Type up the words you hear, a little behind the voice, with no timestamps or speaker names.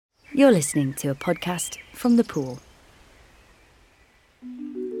You're listening to a podcast from The Pool.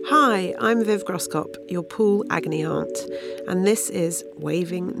 Hi, I'm Viv Groskop, your pool agony aunt, and this is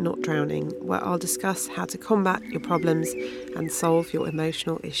Waving Not Drowning, where I'll discuss how to combat your problems and solve your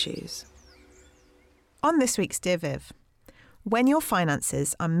emotional issues. On this week's Dear Viv, when your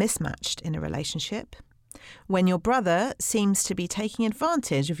finances are mismatched in a relationship, when your brother seems to be taking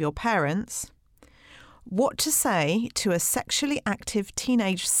advantage of your parents, what to say to a sexually active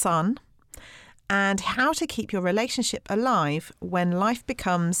teenage son, and how to keep your relationship alive when life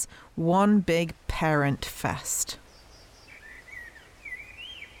becomes one big parent fest.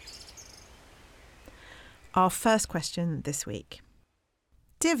 Our first question this week.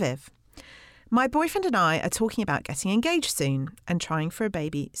 Dear Viv, my boyfriend and I are talking about getting engaged soon and trying for a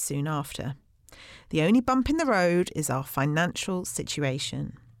baby soon after. The only bump in the road is our financial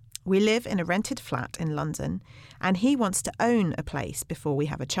situation. We live in a rented flat in London and he wants to own a place before we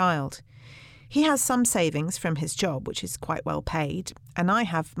have a child. He has some savings from his job, which is quite well paid, and I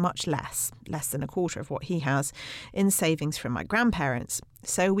have much less than a quarter of what he has, in savings from my grandparents,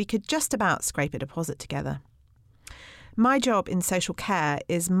 so we could just about scrape a deposit together. My job in social care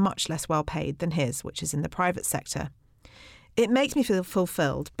is much less well paid than his, which is in the private sector. It makes me feel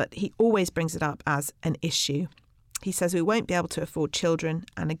fulfilled, but he always brings it up as an issue. He says we won't be able to afford children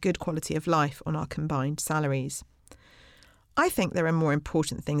and a good quality of life on our combined salaries. I think there are more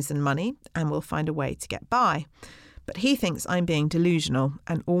important things than money and we'll find a way to get by. But he thinks I'm being delusional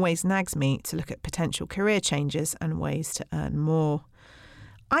and always nags me to look at potential career changes and ways to earn more.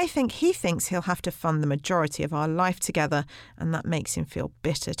 I think he thinks he'll have to fund the majority of our life together, and that makes him feel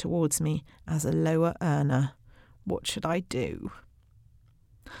bitter towards me as a lower earner. What should I do?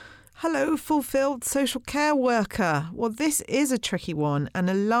 Hello, fulfilled social care worker. Well, this is a tricky one,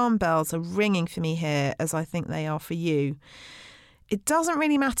 and alarm bells are ringing for me here, as I think they are for you. It doesn't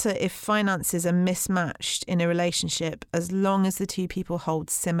really matter if finances are mismatched in a relationship as long as the two people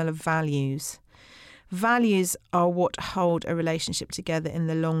hold similar values. Values are what hold a relationship together in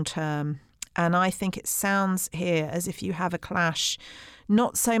the long term. And I think it sounds here as if you have a clash,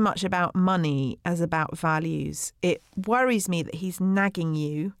 not so much about money as about values. It worries me that he's nagging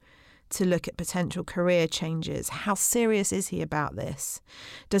you to look at potential career changes. How serious is he about this?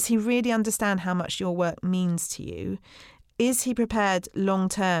 Does he really understand how much your work means to you? Is he prepared long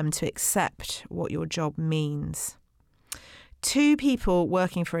term to accept what your job means? Two people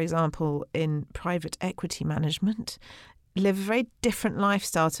working, for example, in private equity management live a very different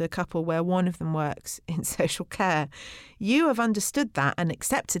lifestyle to a couple where one of them works in social care. You have understood that and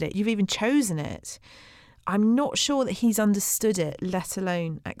accepted it. You've even chosen it. I'm not sure that he's understood it, let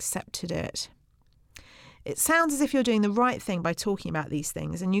alone accepted it. It sounds as if you're doing the right thing by talking about these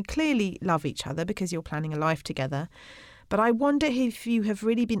things, and you clearly love each other because you're planning a life together. But I wonder if you have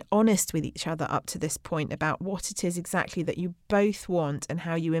really been honest with each other up to this point about what it is exactly that you both want and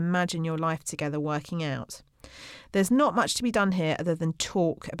how you imagine your life together working out. There's not much to be done here other than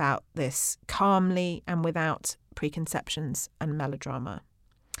talk about this calmly and without preconceptions and melodrama.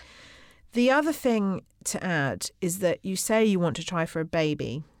 The other thing to add is that you say you want to try for a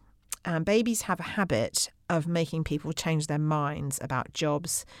baby, and babies have a habit of making people change their minds about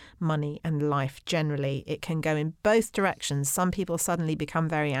jobs, money and life generally. It can go in both directions. Some people suddenly become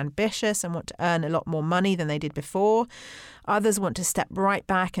very ambitious and want to earn a lot more money than they did before. Others want to step right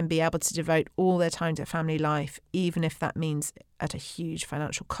back and be able to devote all their time to family life, even if that means at a huge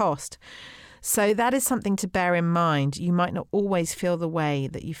financial cost. So that is something to bear in mind. You might not always feel the way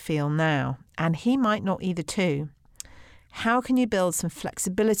that you feel now, and he might not either too. How can you build some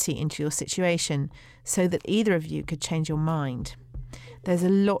flexibility into your situation so that either of you could change your mind? There's a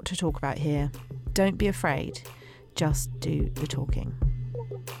lot to talk about here. Don't be afraid. Just do the talking.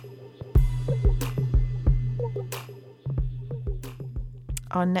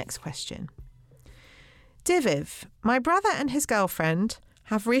 Our next question. Dear Viv, my brother and his girlfriend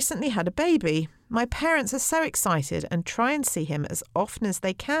have recently had a baby. My parents are so excited and try and see him as often as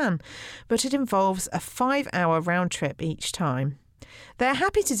they can, but it involves a 5-hour round trip each time. They're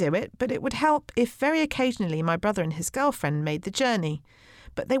happy to do it, but it would help if very occasionally my brother and his girlfriend made the journey.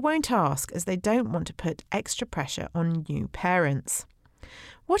 But they won't ask as they don't want to put extra pressure on new parents.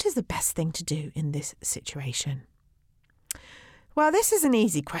 What is the best thing to do in this situation? Well, this is an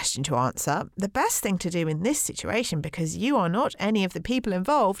easy question to answer. The best thing to do in this situation, because you are not any of the people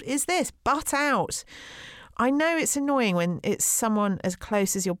involved, is this: butt out. I know it's annoying when it's someone as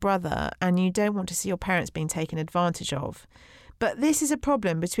close as your brother and you don't want to see your parents being taken advantage of. But this is a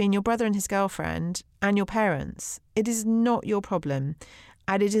problem between your brother and his girlfriend and your parents. It is not your problem.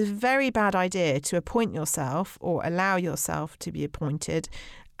 And it is a very bad idea to appoint yourself or allow yourself to be appointed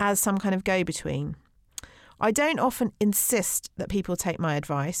as some kind of go-between. I don't often insist that people take my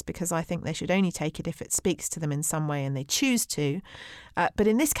advice because I think they should only take it if it speaks to them in some way and they choose to. But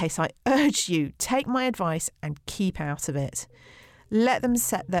in this case, I urge you, take my advice and keep out of it. Let them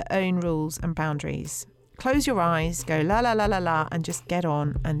set their own rules and boundaries. Close your eyes, go la la la la la, and just get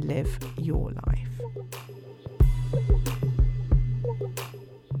on and live your life.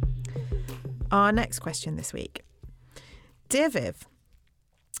 Our next question this week. Dear Viv,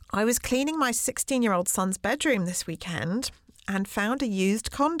 I was cleaning my 16-year-old son's bedroom this weekend and found a used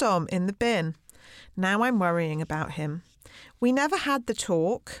condom in the bin. Now I'm worrying about him. We never had the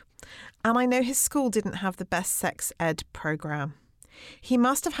talk, and I know his school didn't have the best sex ed programme. He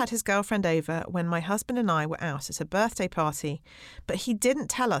must have had his girlfriend over when my husband and I were out at a birthday party, but he didn't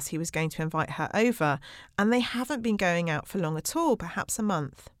tell us he was going to invite her over, and they haven't been going out for long at all, perhaps a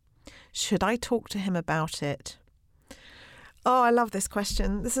month. Should I talk to him about it? Oh, I love this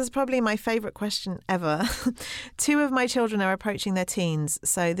question. This is probably my favourite question ever. 2 of my children are approaching their teens,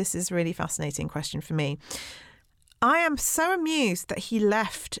 so this is a really fascinating question for me. I am so amused that he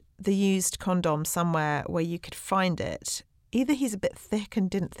left the used condom somewhere where you could find it. Either he's a bit thick and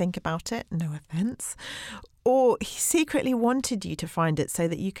didn't think about it, no offence, or he secretly wanted you to find it so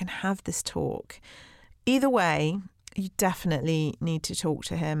that you can have this talk. Either way, you definitely need to talk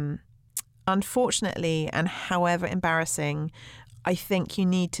to him. Unfortunately, and however embarrassing, I think you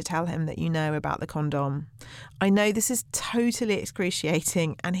need to tell him that you know about the condom. I know this is totally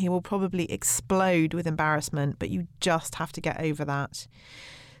excruciating and he will probably explode with embarrassment, but you just have to get over that.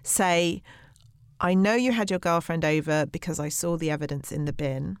 Say, I know you had your girlfriend over because I saw the evidence in the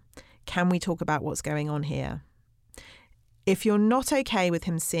bin. Can we talk about what's going on here? If you're not okay with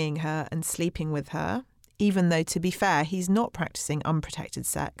him seeing her and sleeping with her, even though, to be fair, he's not practicing unprotected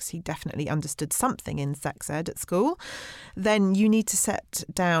sex, he definitely understood something in sex ed at school, then you need to set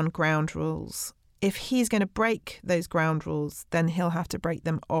down ground rules. If he's going to break those ground rules, then he'll have to break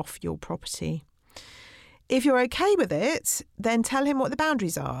them off your property. If you're okay with it, then tell him what the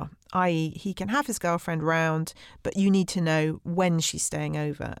boundaries are, i.e. he can have his girlfriend round, but you need to know when she's staying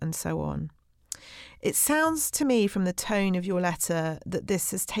over and so on. It sounds to me from the tone of your letter that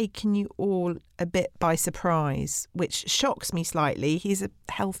this has taken you all a bit by surprise, which shocks me slightly. He's a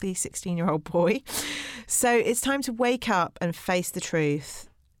healthy 16-year-old boy. So it's time to wake up and face the truth.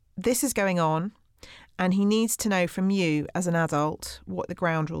 This is going on, and he needs to know from you as an adult what the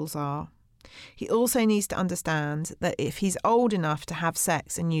ground rules are. He also needs to understand that if he's old enough to have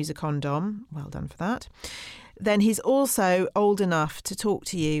sex and use a condom, well done for that, then he's also old enough to talk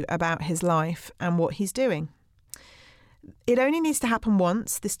to you about his life and what he's doing. It only needs to happen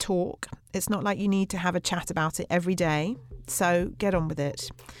once, this talk. It's not like you need to have a chat about it every day. So get on with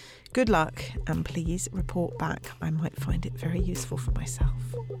it. Good luck, and please report back. I might find it very useful for myself.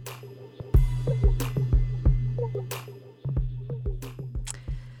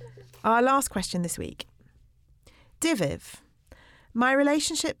 Our last question this week. Dear Viv, my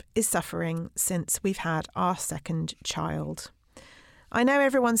relationship is suffering since we've had our second child. I know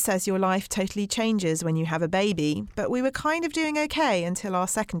everyone says your life totally changes when you have a baby, but we were kind of doing okay until our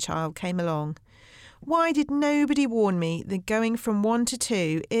second child came along. Why did nobody warn me that going from 1 to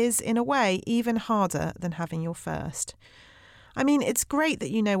 2 is, in a way, even harder than having your first? I mean, it's great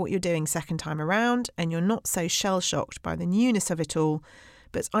that you know what you're doing second time around and you're not so shell-shocked by the newness of it all,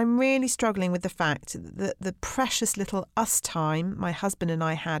 but I'm really struggling with the fact that the precious little us time my husband and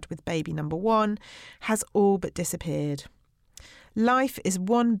I had with baby number 1 has all but disappeared. Life is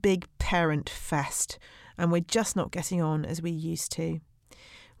one big parent fest, and we're just not getting on as we used to.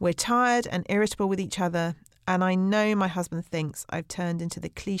 We're tired and irritable with each other, and I know my husband thinks I've turned into the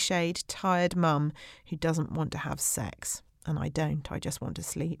cliched, tired mum who doesn't want to have sex. And I don't, I just want to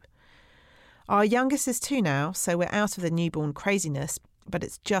sleep. Our youngest is 2 now, so we're out of the newborn craziness, but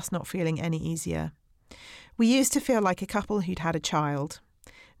it's just not feeling any easier. We used to feel like a couple who'd had a child.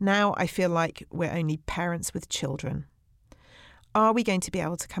 Now I feel like we're only parents with children. Are we going to be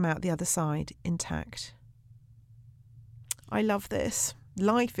able to come out the other side intact? I love this.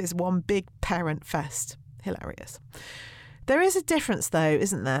 Life is one big parent fest. Hilarious. There is a difference, though,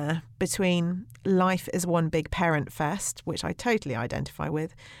 isn't there, between life is one big parent fest, which I totally identify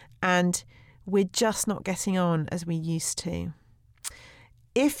with, and we're just not getting on as we used to.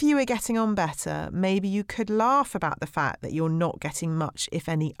 If you were getting on better, maybe you could laugh about the fact that you're not getting much, if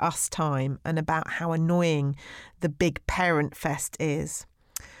any, us time, and about how annoying the big parent fest is.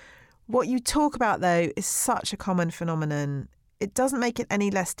 What you talk about, though, is such a common phenomenon. It doesn't make it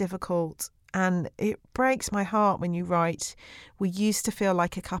any less difficult, and it breaks my heart when you write, we used to feel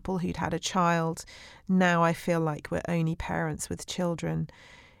like a couple who'd had a child. Now I feel like we're only parents with children.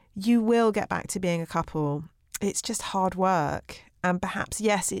 You will get back to being a couple. It's just hard work. And perhaps,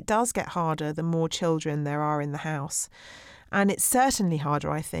 yes, it does get harder the more children there are in the house. And it's certainly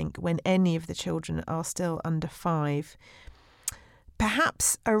harder, I think, when any of the children are still under 5.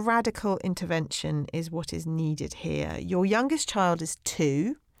 Perhaps a radical intervention is what is needed here. Your youngest child is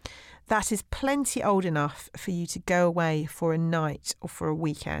 2. That is plenty old enough for you to go away for a night or for a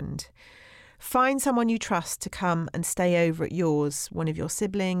weekend. Find someone you trust to come and stay over at yours, one of your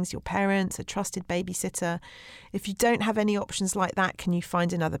siblings, your parents, a trusted babysitter. If you don't have any options like that, can you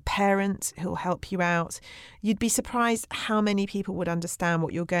find another parent who'll help you out? You'd be surprised how many people would understand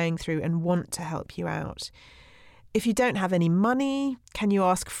what you're going through and want to help you out. If you don't have any money, can you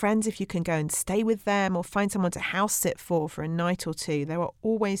ask friends if you can go and stay with them or find someone to house sit for a night or two? There are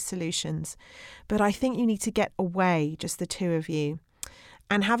always solutions. But I think you need to get away, just the 2 of you.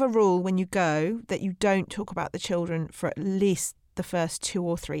 And have a rule when you go that you don't talk about the children for at least the first 2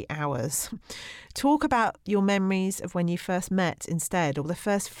 or 3 hours. Talk about your memories of when you first met instead, or the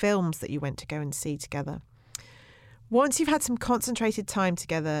first films that you went to go and see together. Once you've had some concentrated time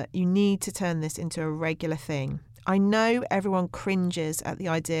together, you need to turn this into a regular thing. I know everyone cringes at the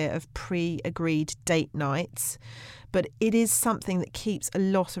idea of pre-agreed date nights, but it is something that keeps a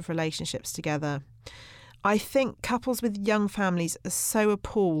lot of relationships together. I think couples with young families are so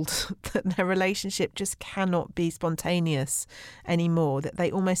appalled that their relationship just cannot be spontaneous anymore, that they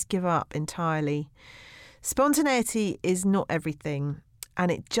almost give up entirely. Spontaneity is not everything,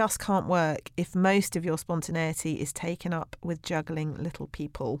 and it just can't work if most of your spontaneity is taken up with juggling little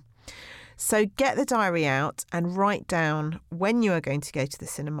people. So get the diary out and write down when you are going to go to the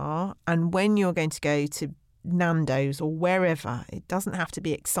cinema and when you're going to go to Nando's or wherever. It doesn't have to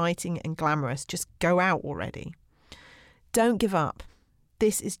be exciting and glamorous. Just go out already. Don't give up.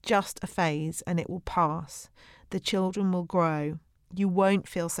 This is just a phase and it will pass. The children will grow. You won't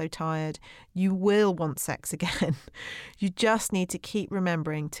feel so tired. You will want sex again. You just need to keep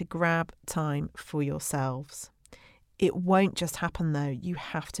remembering to grab time for yourselves. It won't just happen though. You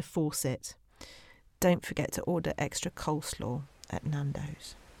have to force it. Don't forget to order extra coleslaw at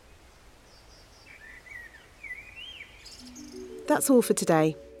Nando's. That's all for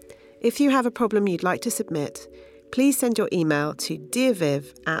today. If you have a problem you'd like to submit, please send your email to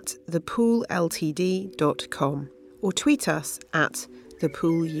dearviv@thepoolltd.com or tweet us at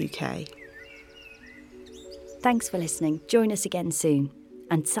thepooluk. Thanks for listening. Join us again soon.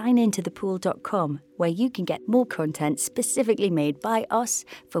 And sign in to thepool.com, where you can get more content specifically made by us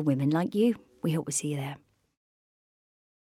for women like you. We hope we'll see you there.